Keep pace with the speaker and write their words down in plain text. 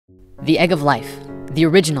The egg of life, the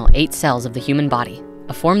original 8 cells of the human body,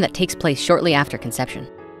 a form that takes place shortly after conception.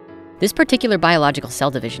 This particular biological cell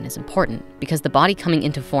division is important because the body coming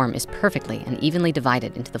into form is perfectly and evenly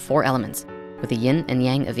divided into the 4 elements, with a yin and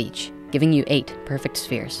yang of each, giving you 8 perfect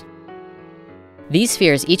spheres. These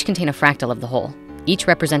spheres each contain a fractal of the whole, each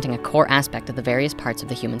representing a core aspect of the various parts of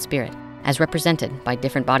the human spirit, as represented by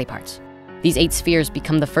different body parts. These 8 spheres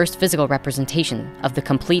become the first physical representation of the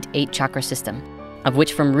complete 8 chakra system, of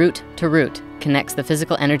which from root to root connects the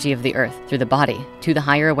physical energy of the earth through the body to the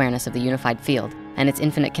higher awareness of the unified field and its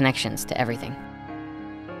infinite connections to everything.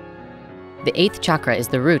 The 8th chakra is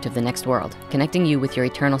the root of the next world, connecting you with your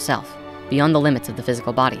eternal self, beyond the limits of the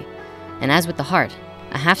physical body. And as with the heart,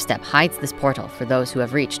 a half step hides this portal for those who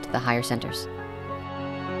have reached the higher centers.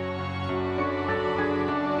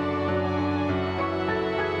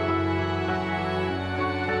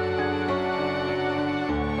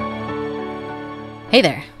 Hey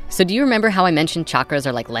there, so do you remember how I mentioned chakras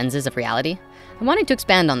are like lenses of reality? I wanted to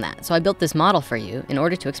expand on that, so I built this model for you in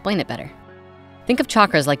order to explain it better. Think of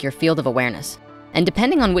chakras like your field of awareness, and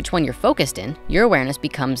depending on which one you're focused in, your awareness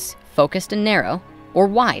becomes focused and narrow, or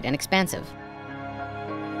wide and expansive.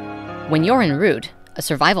 When you're en route, a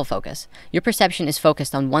survival focus, your perception is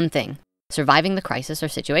focused on one thing, surviving the crisis or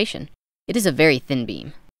situation. It is a very thin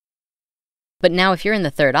beam. But now if you're in the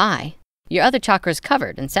third eye, your other chakra is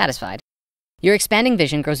covered and satisfied. Your expanding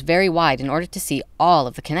vision grows very wide in order to see all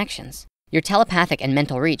of the connections. Your telepathic and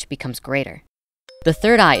mental reach becomes greater. The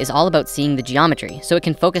third eye is all about seeing the geometry, so it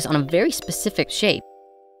can focus on a very specific shape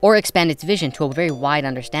or expand its vision to a very wide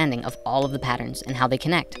understanding of all of the patterns and how they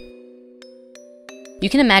connect. You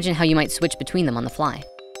can imagine how you might switch between them on the fly.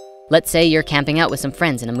 Let's say you're camping out with some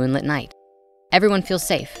friends in a moonlit night. Everyone feels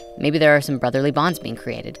safe. Maybe there are some brotherly bonds being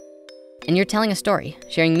created. And you're telling a story,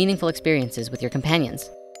 sharing meaningful experiences with your companions.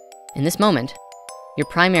 In this moment, your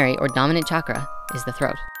primary or dominant chakra is the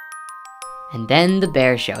throat. And then the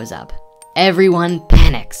bear shows up. Everyone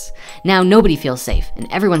panics. Now nobody feels safe and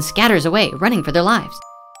everyone scatters away, running for their lives.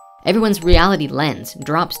 Everyone's reality lens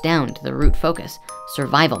drops down to the root focus,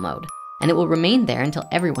 survival mode, and it will remain there until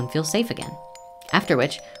everyone feels safe again. After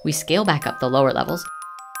which, we scale back up the lower levels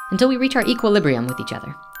until we reach our equilibrium with each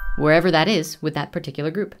other, wherever that is with that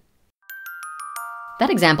particular group. That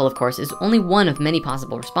example, of course, is only one of many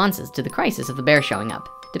possible responses to the crisis of the bear showing up.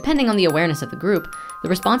 Depending on the awareness of the group, the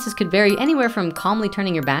responses could vary anywhere from calmly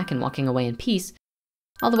turning your back and walking away in peace,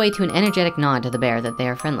 all the way to an energetic nod to the bear that they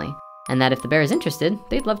are friendly, and that if the bear is interested,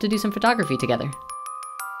 they'd love to do some photography together.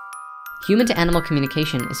 Human to animal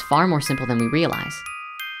communication is far more simple than we realize.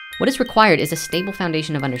 What is required is a stable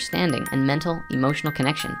foundation of understanding and mental, emotional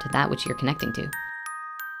connection to that which you're connecting to.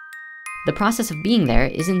 The process of being there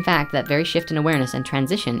is in fact that very shift in awareness and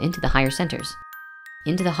transition into the higher centers,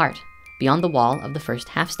 into the heart, beyond the wall of the first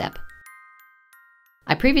half step.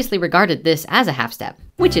 I previously regarded this as a half step,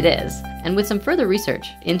 which it is, and with some further research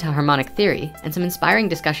into harmonic theory and some inspiring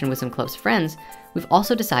discussion with some close friends, we've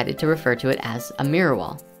also decided to refer to it as a mirror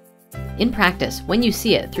wall. In practice, when you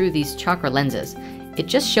see it through these chakra lenses, it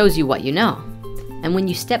just shows you what you know. And when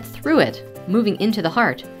you step through it, moving into the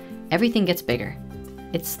heart, everything gets bigger.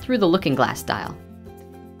 It's through the looking glass style.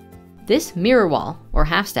 This mirror wall, or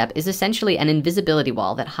half step, is essentially an invisibility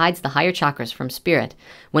wall that hides the higher chakras from spirit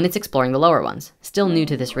when it's exploring the lower ones, still new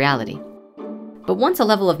to this reality. But once a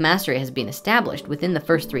level of mastery has been established within the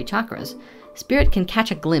first 3 chakras, spirit can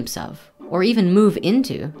catch a glimpse of, or even move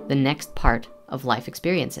into, the next part of life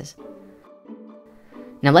experiences.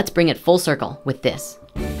 Now let's bring it full circle with this.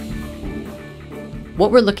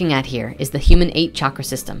 What we're looking at here is the human 8 chakra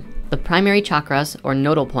system, the primary chakras or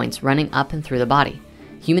nodal points running up and through the body.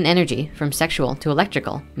 Human energy, from sexual to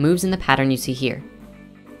electrical, moves in the pattern you see here.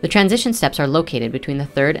 The transition steps are located between the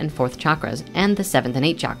 3rd and 4th chakras and the 7th and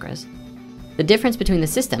 8th chakras. The difference between the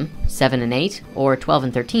system, 7 and 8, or 12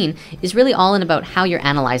 and 13, is really all in about how you're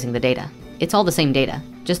analyzing the data. It's all the same data,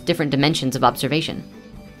 just different dimensions of observation.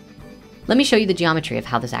 Let me show you the geometry of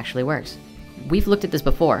how this actually works. We've looked at this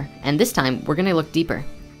before, and this time we're gonna look deeper.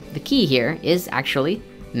 The key here is actually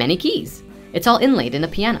many keys. It's all inlaid in a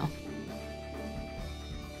piano.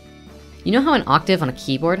 You know how an octave on a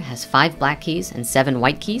keyboard has 5 black keys and 7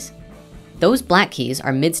 white keys? Those black keys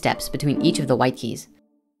are mid-steps between each of the white keys.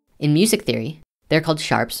 In music theory, they're called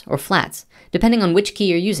sharps or flats, depending on which key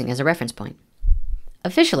you're using as a reference point.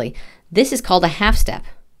 Officially, this is called a half step.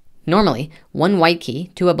 Normally, one white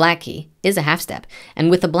key to a black key is a half step,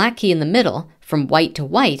 and with the black key in the middle, from white to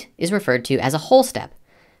white, is referred to as a whole step.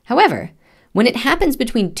 However, when it happens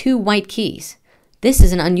between 2 white keys, this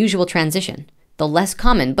is an unusual transition, the less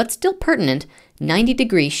common but still pertinent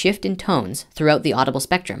 90-degree shift in tones throughout the audible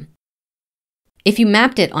spectrum. If you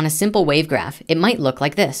mapped it on a simple wave graph, it might look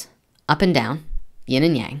like this: up and down, yin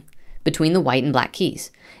and yang, between the white and black keys,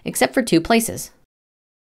 except for 2 places.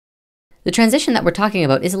 The transition that we're talking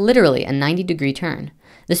about is literally a 90-degree turn,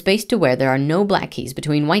 the space to where there are no black keys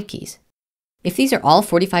between white keys. If these are all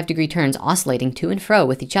 45-degree turns oscillating to and fro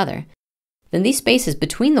with each other, then these spaces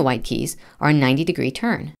between the white keys are a 90-degree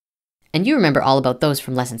turn. And you remember all about those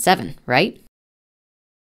from lesson 7, right?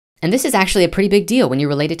 And this is actually a pretty big deal when you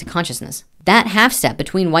relate it to consciousness. That half step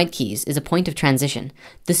between white keys is a point of transition,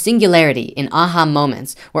 the singularity in aha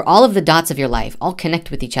moments where all of the dots of your life all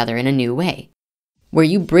connect with each other in a new way, where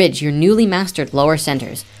you bridge your newly mastered lower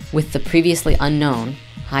centers with the previously unknown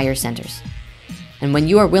higher centers. And when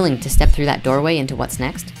you are willing to step through that doorway into what's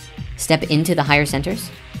next, step into the higher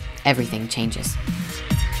centers, everything changes.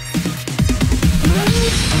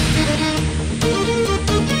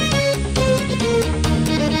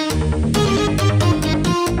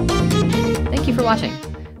 Thank you for watching.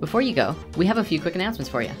 Before you go, we have a few quick announcements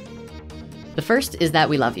for you. The first is that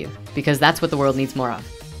we love you, because that's what the world needs more of.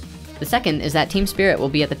 The second is that Team Spirit will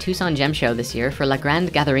be at the Tucson Gem Show this year for La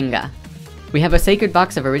Grande Gatheringa. We have a sacred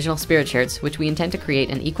box of original Spirit shirts, which we intend to create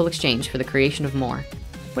an equal exchange for the creation of more,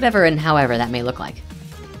 whatever and however that may look like.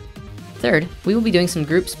 Third, we will be doing some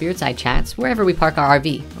group Spirit Side chats wherever we park our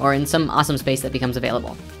RV or in some awesome space that becomes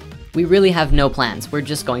available. We really have no plans, we're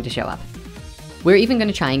just going to show up. We're even going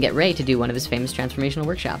to try and get Ray to do one of his famous transformational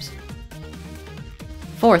workshops.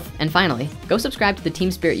 Fourth, and finally, go subscribe to the Team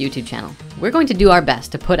Spirit YouTube channel. We're going to do our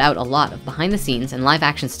best to put out a lot of behind the scenes and live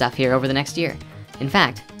action stuff here over the next year. In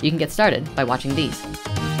fact, you can get started by watching these.